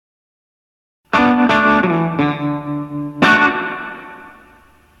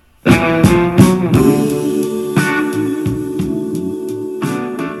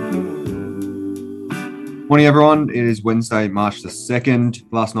morning, everyone. It is Wednesday, March the 2nd.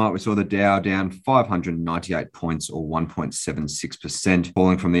 Last night, we saw the Dow down 598 points or 1.76%,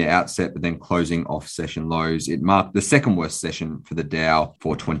 falling from the outset, but then closing off session lows. It marked the second worst session for the Dow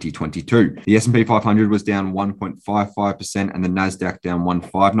for 2022. The S&P 500 was down 1.55% and the NASDAQ down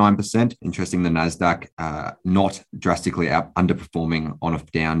 1.59%. Interesting, the NASDAQ not drastically underperforming on a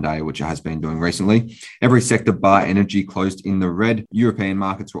down day, which it has been doing recently. Every sector bar energy closed in the red. European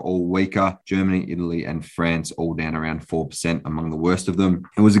markets were all weaker. Germany, Italy, and France all down around 4%, among the worst of them.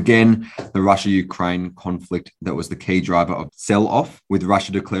 It was again the Russia-Ukraine conflict that was the key driver of sell-off, with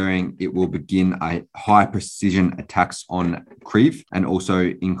Russia declaring it will begin a high-precision attacks on Kyiv and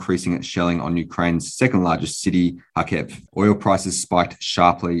also increasing its shelling on Ukraine's second largest city, Kharkiv. Oil prices spiked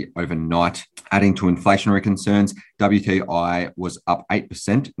sharply overnight, adding to inflationary concerns. WTI was up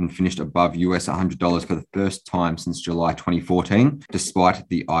 8% and finished above US $100 for the first time since July 2014, despite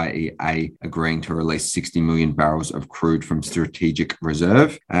the IEA agreeing to release 60 million barrels of crude from strategic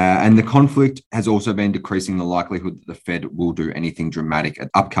reserve. And the conflict has also been decreasing the likelihood that the Fed will do anything dramatic at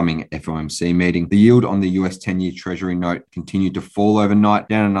upcoming FOMC meeting. The yield on the US 10-year Treasury note continued to fall overnight,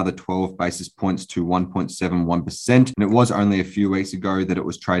 down another 12 basis points to 1.71%. And it was only a few weeks ago that it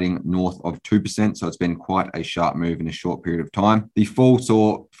was trading north of 2%, so it's been quite a sharp move in a short period of time. The fall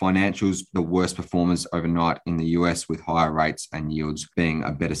saw financials the worst performers overnight in the US, with higher rates and yields being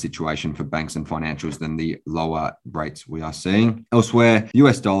a better situation for banks and financials than the lower rates we are seeing. Elsewhere, the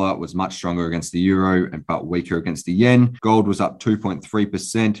US dollar was much stronger against the euro but weaker against the yen. Gold was up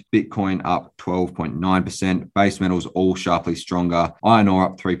 2.3%, Bitcoin up 12.9%, base metals all sharply stronger, iron ore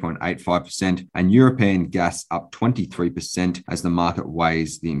up 3.85%, and European gas up 23% as the market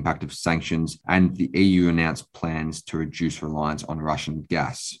weighs the impact of sanctions and the EU announced plans to reduce reliance on Russian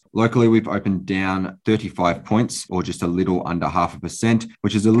gas. Locally, we've opened down 35 points or just a little under 0.5%,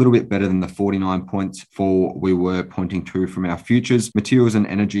 which is a little bit better than the 49 points fall we were pointing to from our futures. Materials and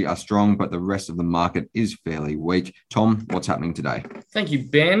energy are strong, but the rest of the market is fairly weak. Tom, what's happening today? Thank you,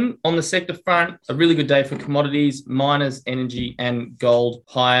 Ben. On the sector front, a really good day for commodities, miners, energy, and gold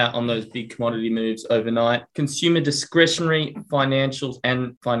higher on those big commodity moves overnight. Consumer discretionary financials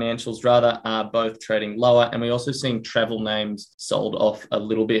are both trading lower, and we're also seeing travel names sold off a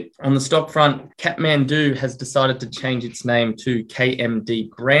little bit. On the stock front, Kathmandu has decided to change its name to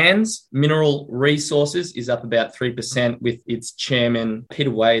KMD Brands. Mineral Resources is up about 3% with its chairman, Peter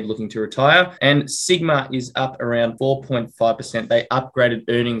Wade, looking to retire. And Sigma is up around 4.5%. They upgraded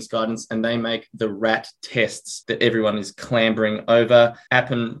earnings guidance and they make the RAT tests that everyone is clambering over.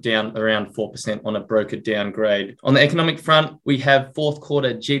 Appen down around 4% on a broker downgrade. On the economic front, we have fourth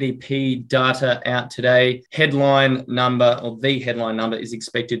quarter GDP data out today. The headline number is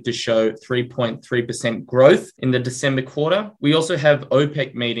expected to show 3.3% growth in the December quarter. We also have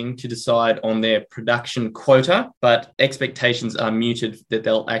OPEC meeting to decide on their production quota, but expectations are muted that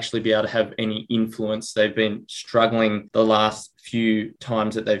they'll actually be able to have any influence. They've been struggling the last few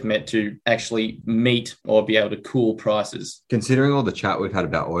times that they've met to actually meet or be able to cool prices. Considering all the chat we've had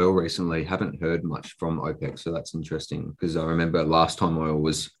about oil recently, haven't heard much from OPEC, so that's interesting because I remember last time oil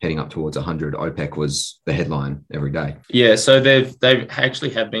was heading up towards 100, OPEC was the headline every day. Yeah, so they've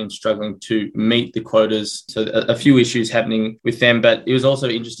actually have been struggling to meet the quotas, so a few issues happening with them, but it was also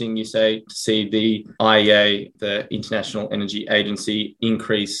interesting, you say, to see the IEA, the International Energy Agency,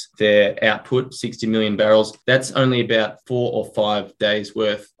 increase their output, 60 million barrels. That's only about 4 or 5 days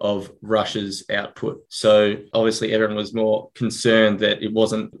worth of Russia's output. So obviously everyone was more concerned that it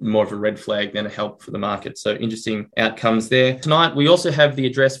wasn't more of a red flag than a help for the market. So interesting outcomes there. Tonight, we also have the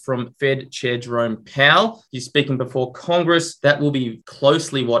address from Fed Chair Jerome Powell. He's speaking before Congress. That will be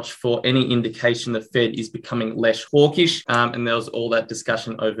closely watched for any indication the Fed is becoming less hawkish. And there was all that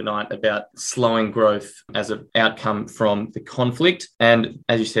discussion overnight about slowing growth as an outcome from the conflict. And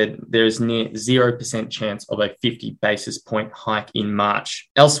as you said, there is near 0% chance of a 50 basis point hike in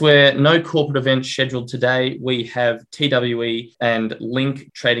March. Elsewhere, no corporate events scheduled today. We have TWE and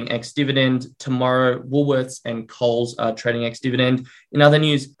Link trading ex-dividend. Tomorrow, Woolworths and Coles are trading ex-dividend. In other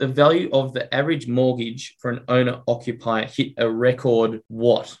news, the value of the average mortgage for an owner-occupier hit a record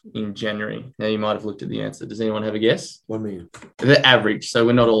what in January? Now, you might have looked at the answer. Does anyone have a guess? 1 million. The average. So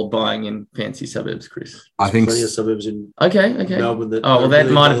we're not all buying in fancy suburbs, Chris. I think plenty of suburbs in Okay. Melbourne that that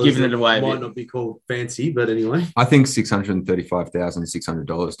might have given it away a might bit. not be called fancy, but anyway. I think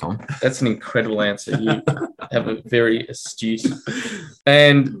 $635,600, Tom. That's an incredible answer. You have a very astute.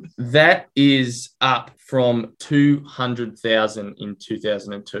 And that is up from 200,000 in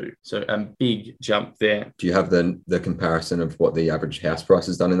 2002. So a big jump there. Do you have the comparison of what the average house price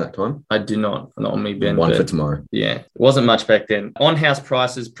has done in that time? I do not on me, Ben. One for tomorrow. Yeah, it wasn't much back then. On house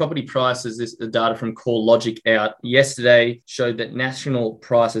prices, property prices, this the data from CoreLogic out yesterday showed that national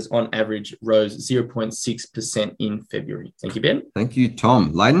prices on average rose 0.6% in February. Thank you, Ben. Thank you,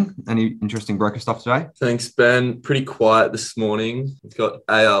 Tom. Layden, any interesting broker stuff today? Thanks, Ben. Pretty quiet this morning. We've got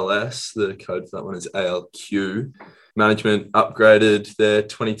ALS. The code for that one is ALQ. Management upgraded their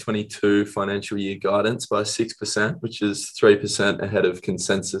 2022 financial year guidance by 6%, which is 3% ahead of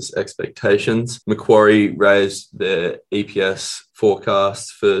consensus expectations. Macquarie raised their EPS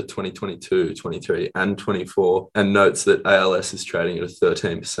forecasts for 2022, 23 and 24 and notes that ALS is trading at a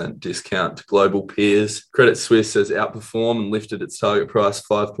 13% discount to global peers. Credit Suisse has outperformed and lifted its target price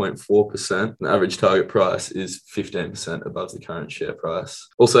 5.4%. The average target price is 15% above the current share price.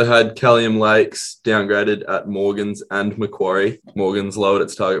 Also had Callium Lakes downgraded at Morgans and Macquarie. Morgans lowered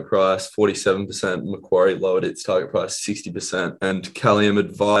its target price 47%, Macquarie lowered its target price 60%, and Callium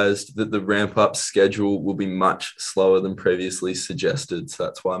advised that the ramp-up schedule will be much slower than previously suggested, so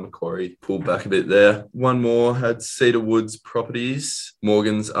that's why Macquarie pulled back a bit there. One more had Cedar Woods Properties.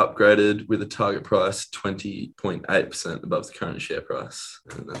 Morgans upgraded with a target price 20.8% above the current share price.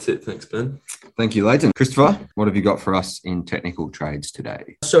 And that's it. Thanks, Ben. Thank you, Layton. Christopher, what have you got for us in technical trades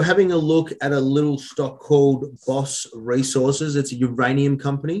today? So having a look at a little stock called Boss Resources, it's a uranium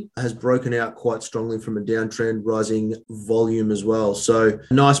company, has broken out quite strongly from a downtrend, rising volume as well. So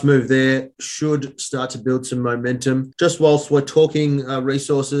nice move there, should start to build some momentum. Just whilst we're talking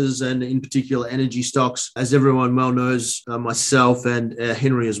resources and in particular energy stocks, as everyone well knows, myself and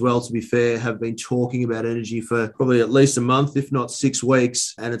Henry as well, to be fair, have been talking about energy for probably at least a month, if not 6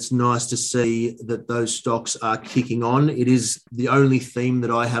 weeks. And it's nice to see that those stocks are kicking on. It is the only theme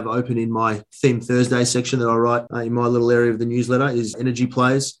that I have open in my Theme Thursday section that I write in my little area of the newsletter is energy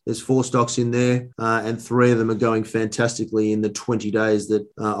plays. There's 4 stocks in there and 3 of them are going fantastically in the 20 days that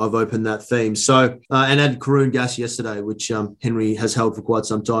I've opened that theme. So, and had Karoon Gas yesterday, which Henry has held for quite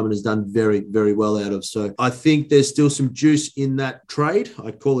some time and has done very, very well out of. So I think there's still some juice in that trade.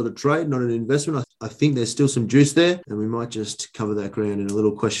 I call it a trade, not an investment. I think there's still some juice there, and we might just cover that ground in a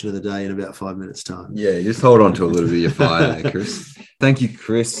little question of the day in about 5 minutes' time. Yeah, just hold on to a little bit of your fire there, Chris. Thank you,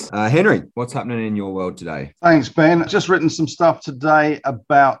 Chris. Henry, what's happening in your world today? Thanks, Ben. Just written some stuff today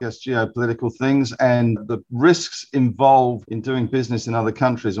about, geopolitical things and the risks involved in doing business in other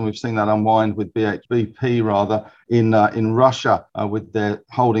countries. And we've seen that unwind with BP in Russia with their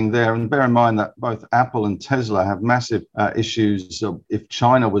holding there. And bear in mind that both Apple and Tesla have massive issues. If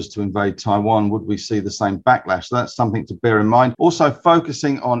China was to invade Taiwan, would we see the same backlash? So that's something to bear in mind. Also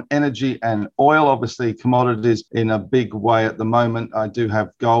focusing on energy and oil, obviously commodities in a big way at the moment. I do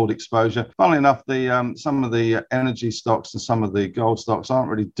have gold exposure. Funnily enough, some of the energy stocks and some of the gold stocks aren't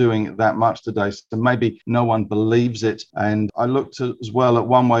really doing that much today. So maybe no one believes it. And I looked as well at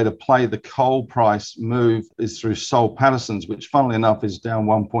one way to play the coal price move is through Soul Pattinson's, which funnily enough is down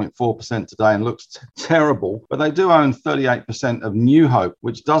 1.4% today and looks terrible. But they do own 38% of New Hope,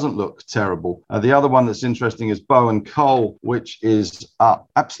 which doesn't look terrible. The other one that's interesting is Bowen Coal, which is up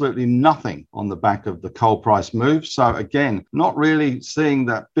absolutely nothing on the back of the coal price move. So again, not really seeing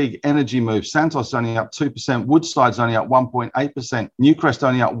that big energy move. Santos only up 2%, Woodside's only up 1.8%, Newcrest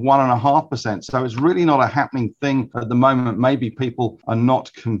only up 1.5%. So it's really not a happening thing at the moment. Maybe people are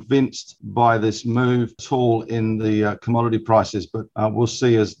not convinced by this move at all in the commodity prices, but we'll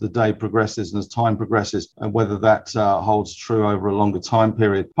see as the day progresses and as time progresses whether that holds true over a longer time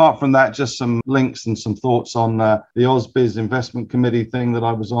period. Apart from that, just some links and some thoughts on the AusBiz Investment Committee thing that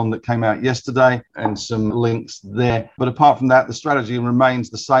I was on that came out yesterday and some links there. But apart from that, the strategy remains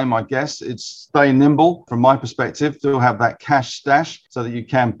the same, I guess. It's stay nimble from my perspective, still have that cash stash so that you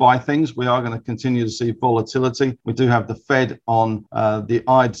can buy things. We are going to continue to see volatility. We do have the Fed on the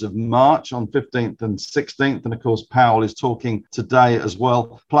Ides of March on 15th and 16th. And of course, Powell is talking today as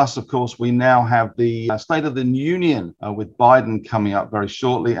well. Plus, of course, we now have the State of the Union with Biden coming up very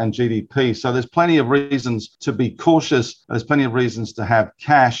shortly and GDP. So there's plenty of reasons to be cautious. There's plenty of reasons to have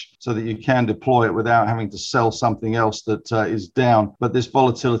cash so that you can deploy it without having to sell something else that is down. But this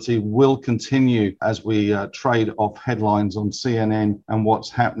volatility will continue as we trade off headlines on CNN Iran and what's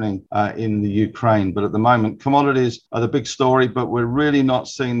happening in the Ukraine. But at the moment, commodities are the big story, but we're really not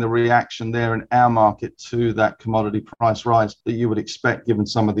seeing the reaction there in our market to that commodity price rise that you would expect given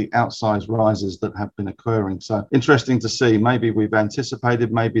some of the outsized rises that have been occurring. So interesting to see. Maybe we've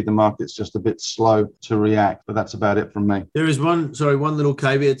anticipated, maybe the market's just a bit slow to react, but that's about it from me. There is one little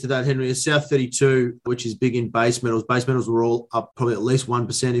caveat to that, Henry. Is South 32, which is big in base metals. Base metals were all up probably at least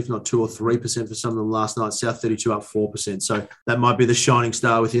 1%, if not 2 or 3% for some of them last night. South 32 up 4%. So that might be the shining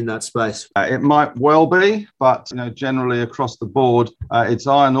star within that space. It might well be, but generally across the board, it's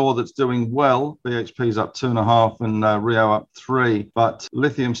iron ore that's doing well. BHP's up 2.5 and Rio up 3. But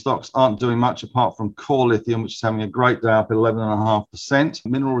lithium stocks aren't doing much apart from Core Lithium, which is having a great day, up 11.5%.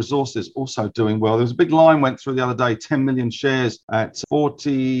 Mineral Resources also doing well. There was a big line went through the other day, 10 million shares at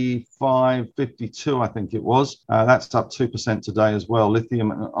 45.52, I think it was. That's up 2% today as well.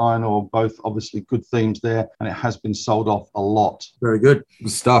 Lithium and iron ore, both obviously good themes there, and it has been sold off a lot. Very good.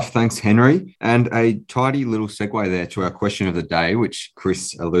 Good stuff. Thanks, Henry. And a tidy little segue there to our question of the day, which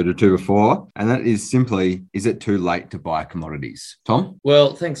Chris alluded to before, and that is simply, is it too late to buy commodities? Tom?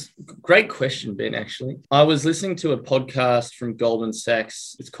 Well, thanks. Great question, Ben, actually. I was listening to a podcast from Goldman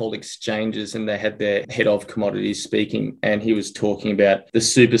Sachs. It's called Exchanges, and they had their head of commodities speaking, and he was talking about the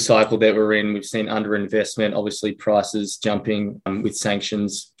super cycle that we're in. We've seen underinvestment, obviously prices jumping with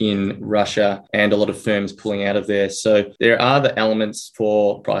sanctions in Russia and a lot of firms pulling out of there. So there are the elements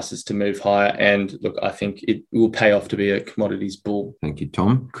for prices to move higher. And look, I think it will pay off to be a commodities bull. Thank you,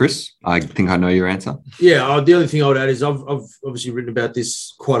 Tom. Chris, I think I know your answer. Yeah, the only thing I would add is I've obviously written about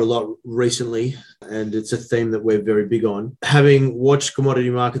this quite a lot recently, and it's a theme that we're very big on. Having watched commodity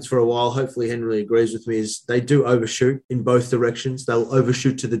markets for a while, hopefully Henry agrees with me, is they do overshoot in both directions. They'll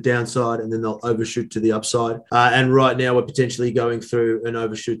overshoot to the downside and then they'll overshoot to the upside. And right now we're potentially going through an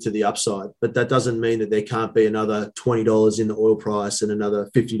overshoot to the upside, but that doesn't mean that there can't be another $20 in the oil price and another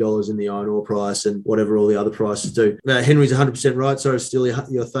 $50 in the iron ore price and whatever all the other prices do. Henry's 100% right. Sorry to steal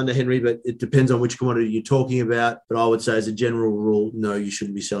your thunder, Henry, but it depends on which commodity you're talking about. But I would say as a general rule, no, you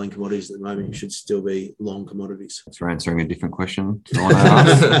shouldn't be selling commodities at the moment. You should still be long commodities. That's for answering a different question to the one I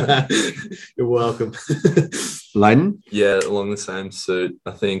asked. You're welcome. Layden? Yeah, along the same suit.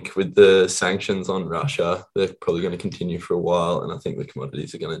 I think with the sanctions on Russia, they're probably going to continue for a while, and I think the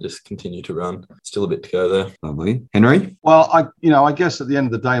commodities are going to just continue to run. Still a bit to go there. Lovely. Henry? Well, I guess at the end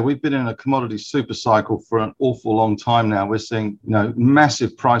of the day, we've been in a commodity super cycle for an awful long time now. We're seeing,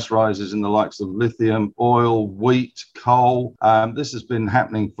 massive price rises in the likes of lithium, oil, wheat, coal. This has been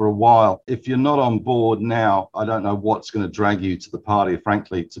happening for a while. If you're not on board now, I don't know what's going to drag you to the party,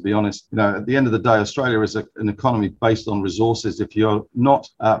 frankly, to be honest. At the end of the day, Australia is an economy based on resources. If you're not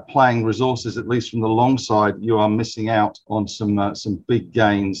playing resources, at least from the long side, you are missing out on some big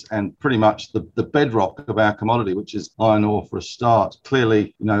gains and pretty much the bedrock of our commodity, which is iron ore for a start.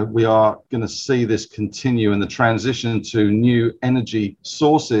 Clearly, we are going to see this continue, and the transition to new energy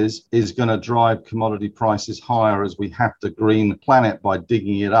sources is going to drive commodity prices higher as we have to green the planet by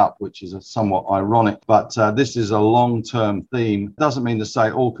digging it up, which is somewhat ironic. But this is a long-term theme. Doesn't mean to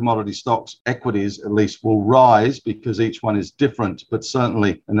say all commodity stocks, equities at least, will rise because each one is different, but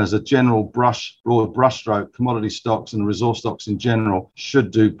certainly, and as a general broad brushstroke, commodity stocks and resource stocks in general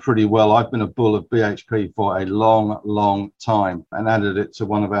should do pretty well. I've been a bull of BHP for a long time and added it to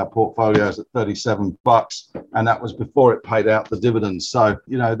one of our portfolios at $37, and that was before it paid out the dividends. So,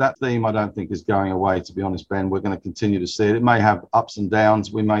 that theme I don't think is going away, to be honest, Ben. We're going to continue to see it. It may have ups and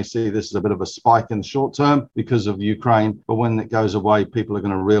downs. We may see this as a bit of a spike in the short term because of Ukraine, but when it goes away, people are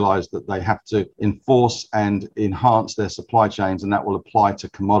going to realize that they have to enforce and enhance their supply chains, and that will apply to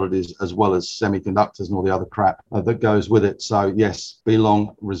commodities as well as semiconductors and all the other crap that goes with it. So yes, be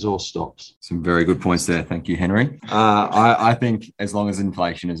long resource stocks. Some very good points there. Thank you, Henry. I think as long as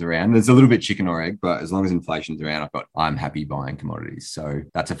inflation is around, there's a little bit chicken or egg, but as long as inflation's around, I'm happy buying commodities. So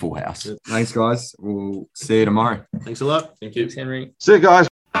that's a full house. Thanks, guys. We'll see you tomorrow. Thanks a lot. Thank you, Henry. See you guys.